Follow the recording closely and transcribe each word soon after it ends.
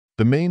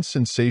The main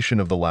sensation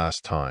of the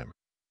last time,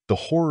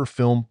 the horror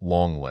film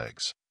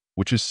Longlegs,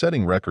 which is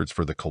setting records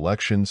for the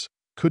collections,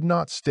 could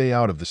not stay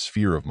out of the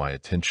sphere of my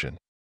attention,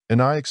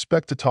 and I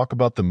expect to talk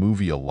about the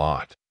movie a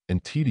lot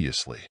and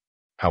tediously.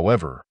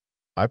 However,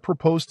 I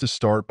propose to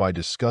start by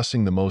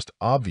discussing the most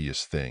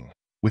obvious thing,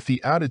 with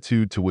the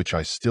attitude to which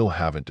I still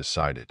haven't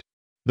decided.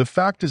 The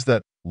fact is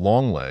that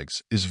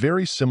Longlegs is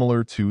very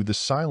similar to The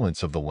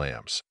Silence of the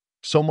Lambs,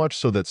 so much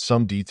so that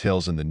some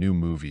details in the new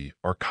movie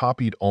are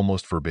copied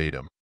almost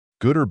verbatim.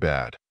 Good or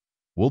bad,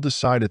 we'll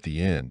decide at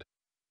the end,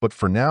 but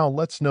for now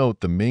let's note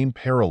the main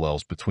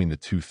parallels between the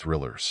two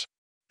thrillers.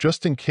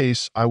 Just in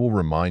case, I will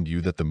remind you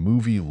that the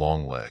movie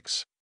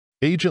Longlegs.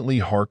 Agent Lee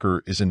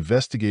Harker is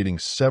investigating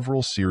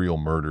several serial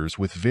murders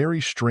with very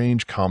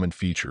strange common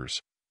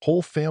features.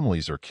 Whole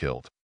families are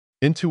killed.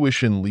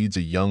 Intuition leads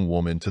a young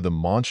woman to the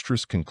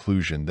monstrous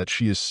conclusion that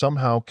she is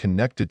somehow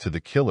connected to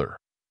the killer,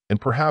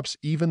 and perhaps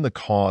even the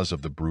cause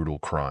of the brutal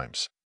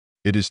crimes.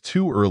 It is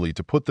too early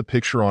to put the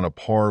picture on a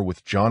par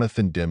with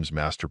Jonathan Demme's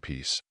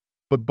masterpiece,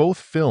 but both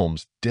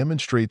films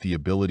demonstrate the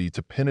ability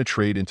to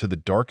penetrate into the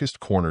darkest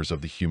corners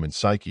of the human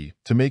psyche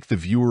to make the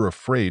viewer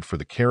afraid for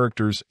the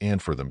characters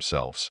and for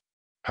themselves.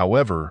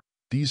 However,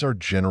 these are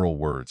general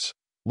words.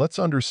 Let's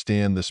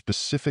understand the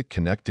specific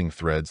connecting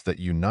threads that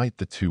unite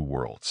the two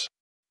worlds.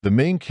 The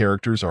main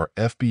characters are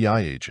FBI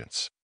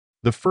agents.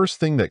 The first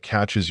thing that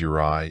catches your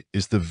eye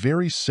is the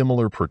very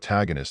similar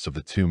protagonists of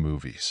the two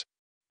movies.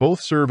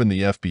 Both serve in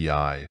the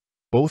FBI,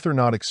 both are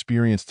not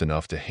experienced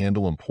enough to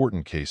handle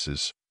important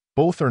cases,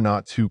 both are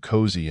not too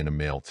cozy in a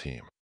male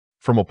team.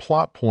 From a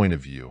plot point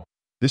of view,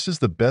 this is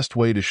the best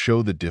way to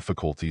show the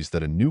difficulties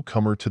that a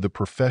newcomer to the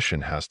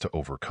profession has to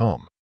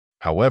overcome.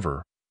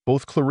 However,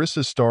 both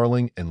Clarissa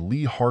Starling and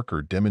Lee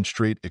Harker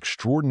demonstrate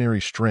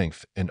extraordinary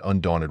strength and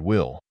undaunted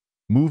will,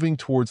 moving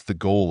towards the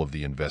goal of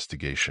the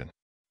investigation.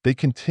 They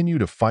continue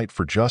to fight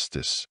for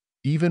justice,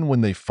 even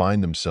when they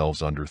find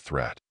themselves under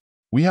threat.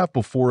 We have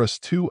before us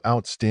two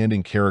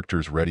outstanding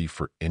characters ready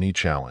for any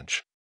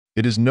challenge.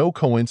 It is no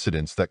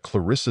coincidence that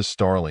Clarissa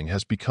Starling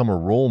has become a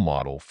role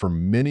model for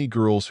many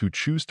girls who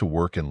choose to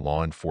work in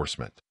law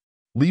enforcement.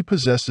 Lee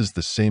possesses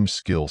the same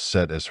skill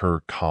set as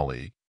her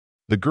colleague.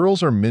 The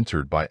girls are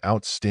mentored by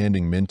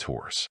outstanding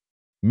mentors.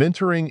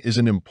 Mentoring is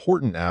an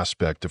important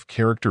aspect of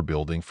character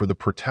building for the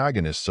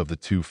protagonists of the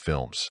two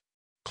films.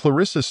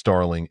 Clarissa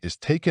Starling is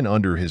taken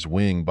under his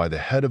wing by the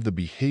head of the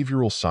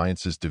Behavioral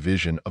Sciences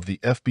Division of the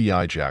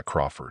FBI, Jack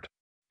Crawford.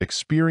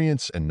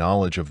 Experience and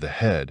knowledge of the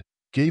head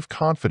gave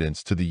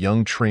confidence to the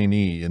young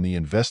trainee in the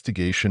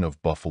investigation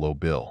of Buffalo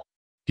Bill.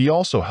 He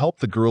also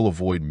helped the girl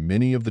avoid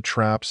many of the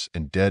traps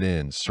and dead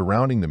ends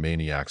surrounding the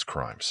maniac's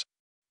crimes.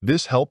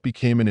 This help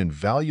became an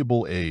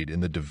invaluable aid in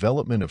the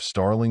development of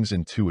Starling's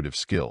intuitive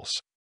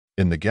skills.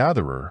 In The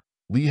Gatherer,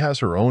 Lee has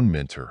her own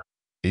mentor,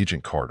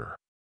 Agent Carter.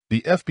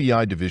 The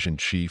FBI division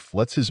chief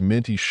lets his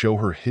mentee show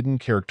her hidden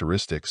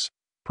characteristics,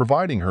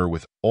 providing her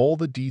with all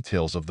the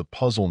details of the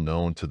puzzle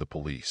known to the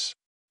police.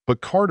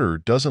 But Carter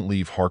doesn't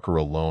leave Harker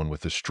alone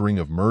with a string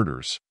of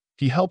murders.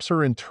 He helps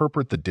her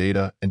interpret the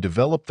data and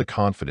develop the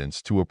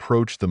confidence to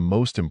approach the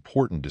most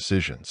important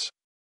decisions.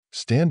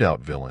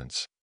 Standout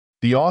villains.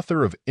 The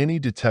author of any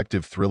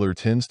detective thriller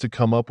tends to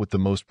come up with the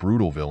most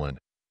brutal villain,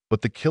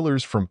 but the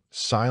killers from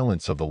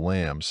Silence of the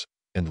Lambs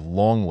and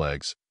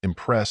Longlegs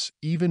impress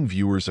even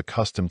viewers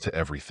accustomed to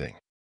everything.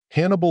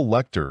 Hannibal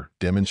Lecter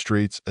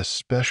demonstrates a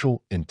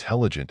special,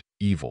 intelligent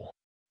evil.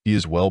 He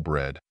is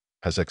well-bred,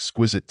 has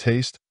exquisite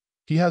taste,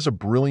 he has a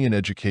brilliant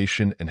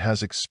education and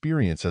has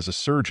experience as a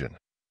surgeon.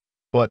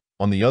 But,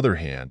 on the other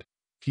hand,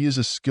 he is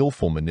a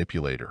skillful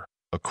manipulator,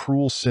 a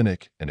cruel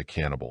cynic, and a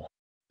cannibal.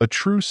 A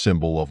true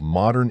symbol of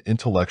modern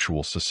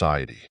intellectual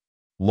society.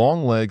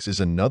 Longlegs is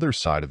another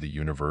side of the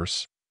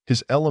universe.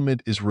 His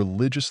element is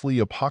religiously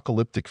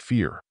apocalyptic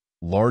fear,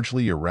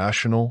 largely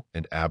irrational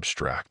and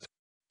abstract.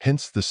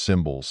 Hence the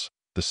symbols,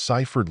 the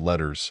ciphered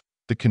letters,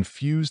 the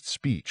confused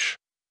speech,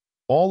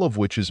 all of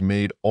which is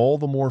made all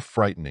the more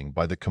frightening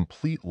by the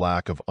complete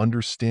lack of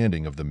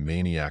understanding of the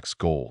maniac's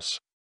goals.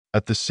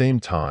 At the same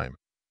time,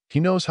 he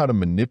knows how to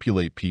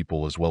manipulate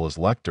people as well as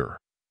Lecter.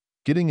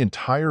 Getting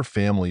entire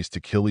families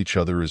to kill each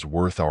other is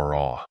worth our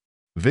awe.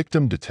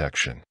 Victim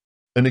detection.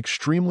 An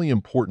extremely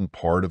important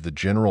part of the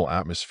general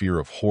atmosphere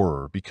of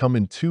horror become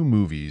in two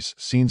movies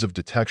scenes of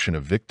detection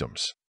of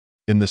victims.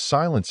 In The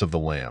Silence of the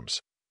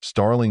Lambs,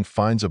 Starling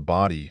finds a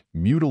body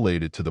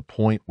mutilated to the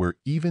point where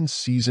even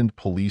seasoned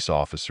police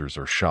officers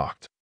are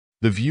shocked.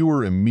 The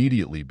viewer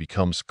immediately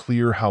becomes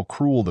clear how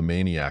cruel the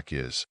maniac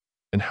is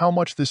and how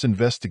much this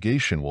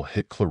investigation will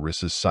hit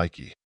Clarissa's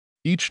psyche.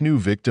 Each new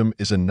victim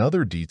is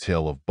another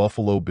detail of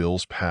Buffalo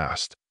Bill's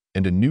past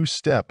and a new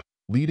step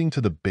leading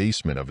to the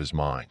basement of his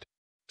mind.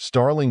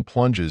 Starling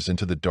plunges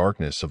into the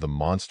darkness of the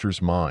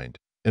monster's mind,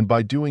 and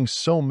by doing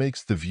so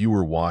makes the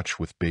viewer watch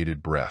with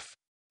bated breath.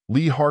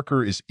 Lee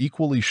Harker is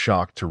equally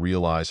shocked to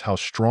realize how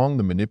strong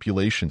the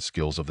manipulation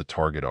skills of the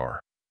target are.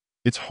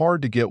 It's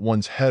hard to get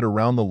one's head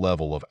around the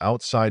level of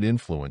outside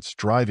influence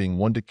driving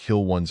one to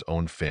kill one's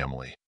own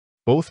family.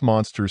 Both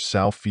monsters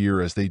sow fear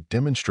as they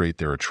demonstrate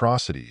their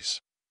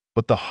atrocities.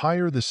 but the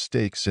higher the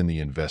stakes in the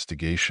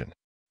investigation.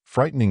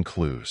 Frightening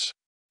clues.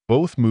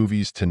 Both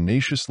movies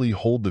tenaciously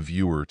hold the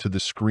viewer to the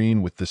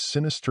screen with the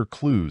sinister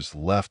clues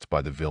left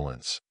by the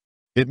villains.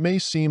 It may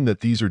seem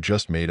that these are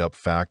just made-up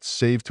facts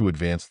saved to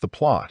advance the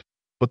plot,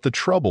 but the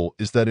trouble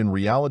is that in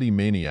reality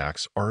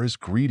maniacs are as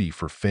greedy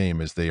for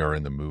fame as they are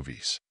in the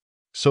movies.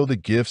 So the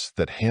gifts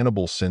that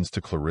Hannibal sends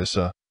to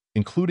Clarissa,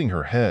 including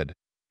her head,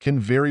 can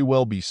very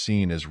well be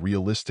seen as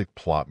realistic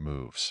plot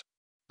moves.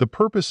 The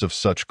purpose of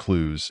such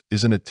clues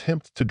is an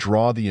attempt to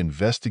draw the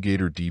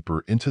investigator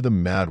deeper into the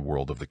mad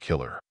world of the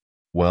killer.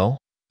 Well,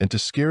 and to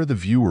scare the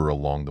viewer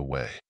along the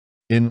way.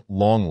 In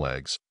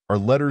Longlegs are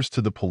letters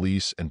to the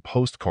police and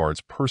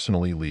postcards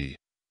personally Lee.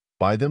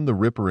 By them the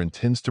Ripper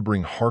intends to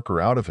bring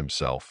Harker out of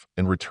himself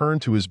and return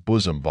to his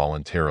bosom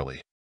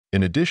voluntarily.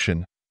 In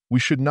addition, we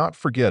should not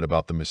forget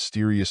about the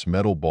mysterious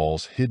metal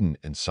balls hidden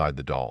inside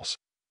the dolls.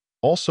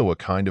 Also a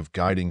kind of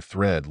guiding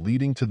thread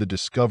leading to the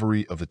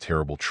discovery of the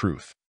terrible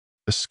truth.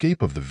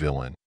 Escape of the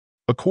villain.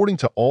 According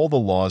to all the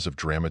laws of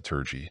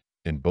dramaturgy,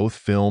 in both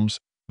films,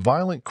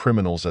 violent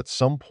criminals at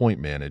some point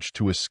manage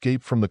to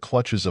escape from the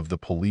clutches of the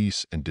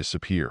police and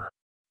disappear.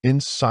 In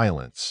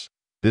Silence,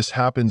 this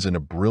happens in a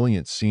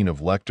brilliant scene of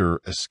Lecter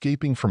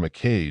escaping from a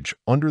cage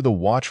under the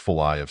watchful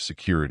eye of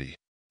security.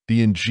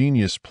 The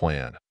ingenious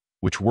plan,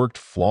 which worked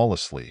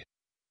flawlessly,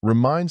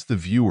 reminds the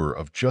viewer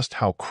of just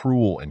how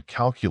cruel and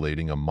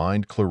calculating a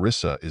mind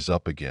Clarissa is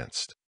up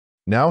against.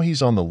 Now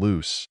he's on the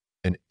loose,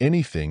 and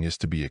anything is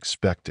to be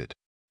expected.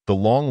 The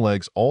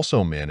Longlegs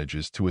also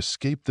manages to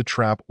escape the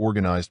trap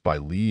organized by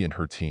Lee and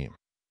her team.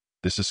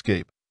 This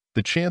escape,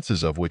 the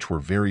chances of which were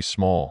very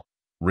small,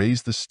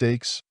 raised the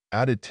stakes,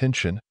 added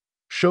tension,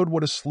 showed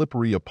what a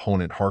slippery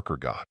opponent Harker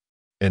got.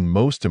 And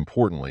most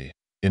importantly,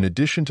 in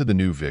addition to the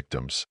new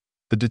victims,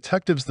 the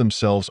detectives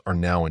themselves are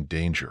now in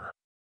danger.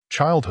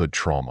 Childhood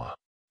trauma.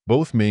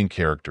 Both main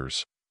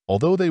characters,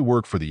 although they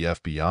work for the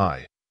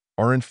FBI,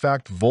 are in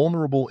fact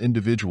vulnerable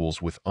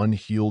individuals with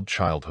unhealed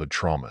childhood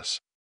traumas.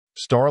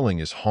 Starling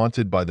is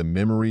haunted by the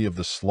memory of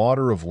the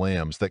slaughter of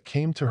lambs that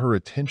came to her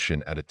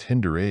attention at a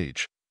tender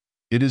age.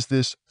 It is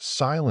this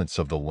silence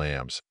of the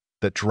lambs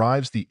that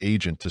drives the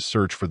agent to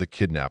search for the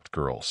kidnapped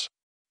girls.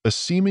 A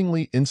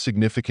seemingly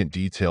insignificant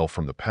detail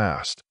from the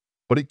past,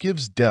 but it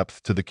gives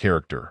depth to the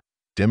character,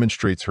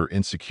 demonstrates her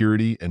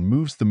insecurity, and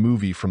moves the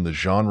movie from the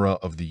genre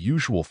of the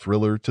usual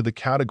thriller to the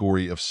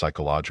category of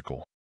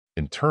psychological.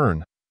 In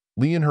turn,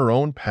 Lee in her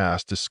own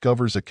past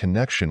discovers a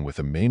connection with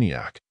a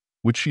maniac,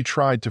 which she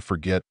tried to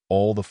forget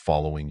all the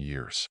following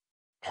years.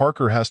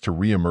 Harker has to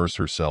re-immerse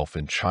herself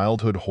in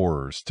childhood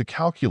horrors to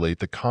calculate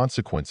the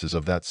consequences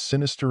of that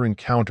sinister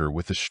encounter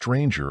with a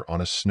stranger on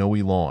a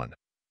snowy lawn,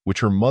 which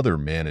her mother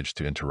managed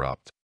to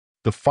interrupt.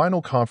 The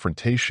final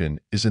confrontation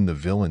is in the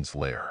villain's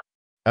lair.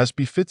 As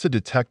befits a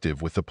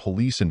detective with a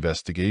police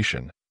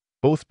investigation,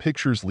 both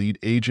pictures lead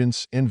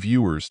agents and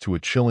viewers to a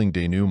chilling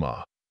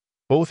denouement.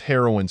 Both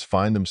heroines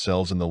find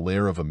themselves in the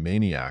lair of a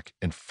maniac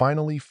and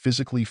finally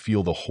physically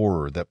feel the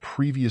horror that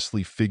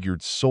previously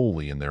figured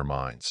solely in their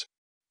minds.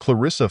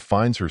 Clarissa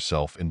finds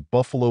herself in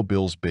Buffalo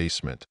Bill's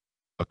basement,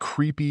 a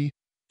creepy,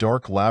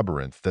 dark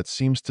labyrinth that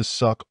seems to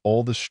suck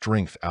all the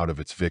strength out of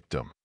its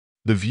victim.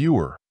 The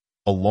viewer,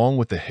 along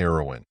with the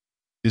heroine,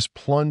 is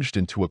plunged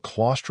into a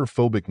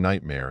claustrophobic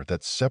nightmare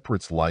that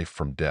separates life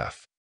from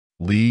death.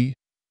 Lee,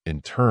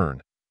 in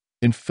turn,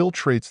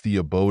 infiltrates the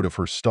abode of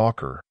her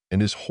stalker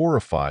and is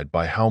horrified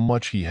by how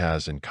much he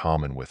has in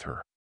common with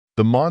her.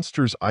 The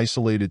monster's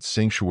isolated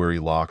sanctuary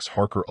locks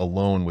Harker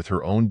alone with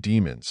her own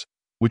demons,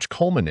 which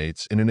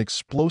culminates in an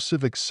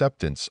explosive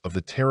acceptance of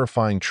the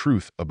terrifying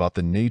truth about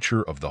the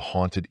nature of the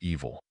haunted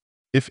evil.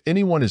 If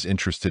anyone is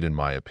interested in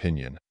my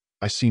opinion,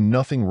 I see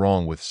nothing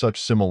wrong with such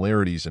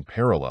similarities and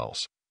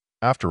parallels.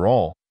 After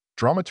all,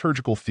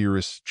 dramaturgical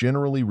theorists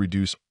generally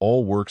reduce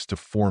all works to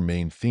four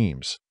main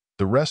themes.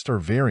 The rest are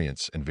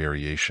variants and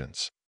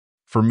variations.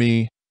 For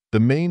me, the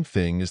main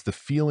thing is the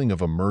feeling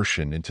of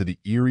immersion into the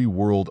eerie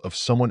world of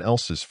someone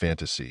else's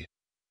fantasy,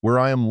 where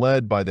I am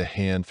led by the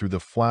hand through the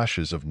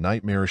flashes of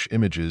nightmarish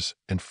images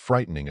and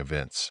frightening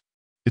events.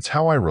 It's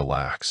how I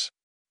relax.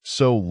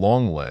 So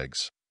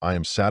Longlegs, I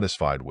am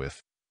satisfied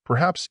with,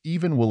 perhaps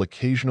even will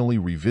occasionally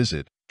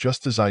revisit,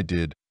 just as I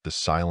did The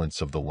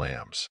Silence of the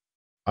Lambs.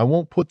 I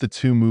won't put the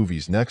two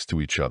movies next to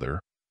each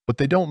other, but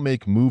they don't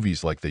make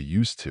movies like they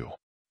used to.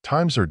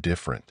 Times are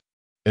different,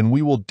 and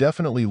we will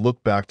definitely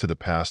look back to the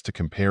past to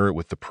compare it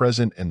with the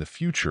present and the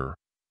future,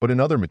 but in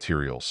other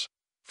materials.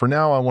 For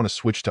now, I want to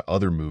switch to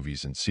other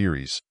movies and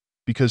series,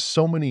 because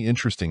so many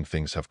interesting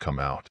things have come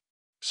out.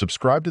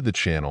 Subscribe to the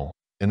channel,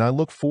 and I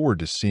look forward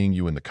to seeing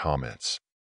you in the comments.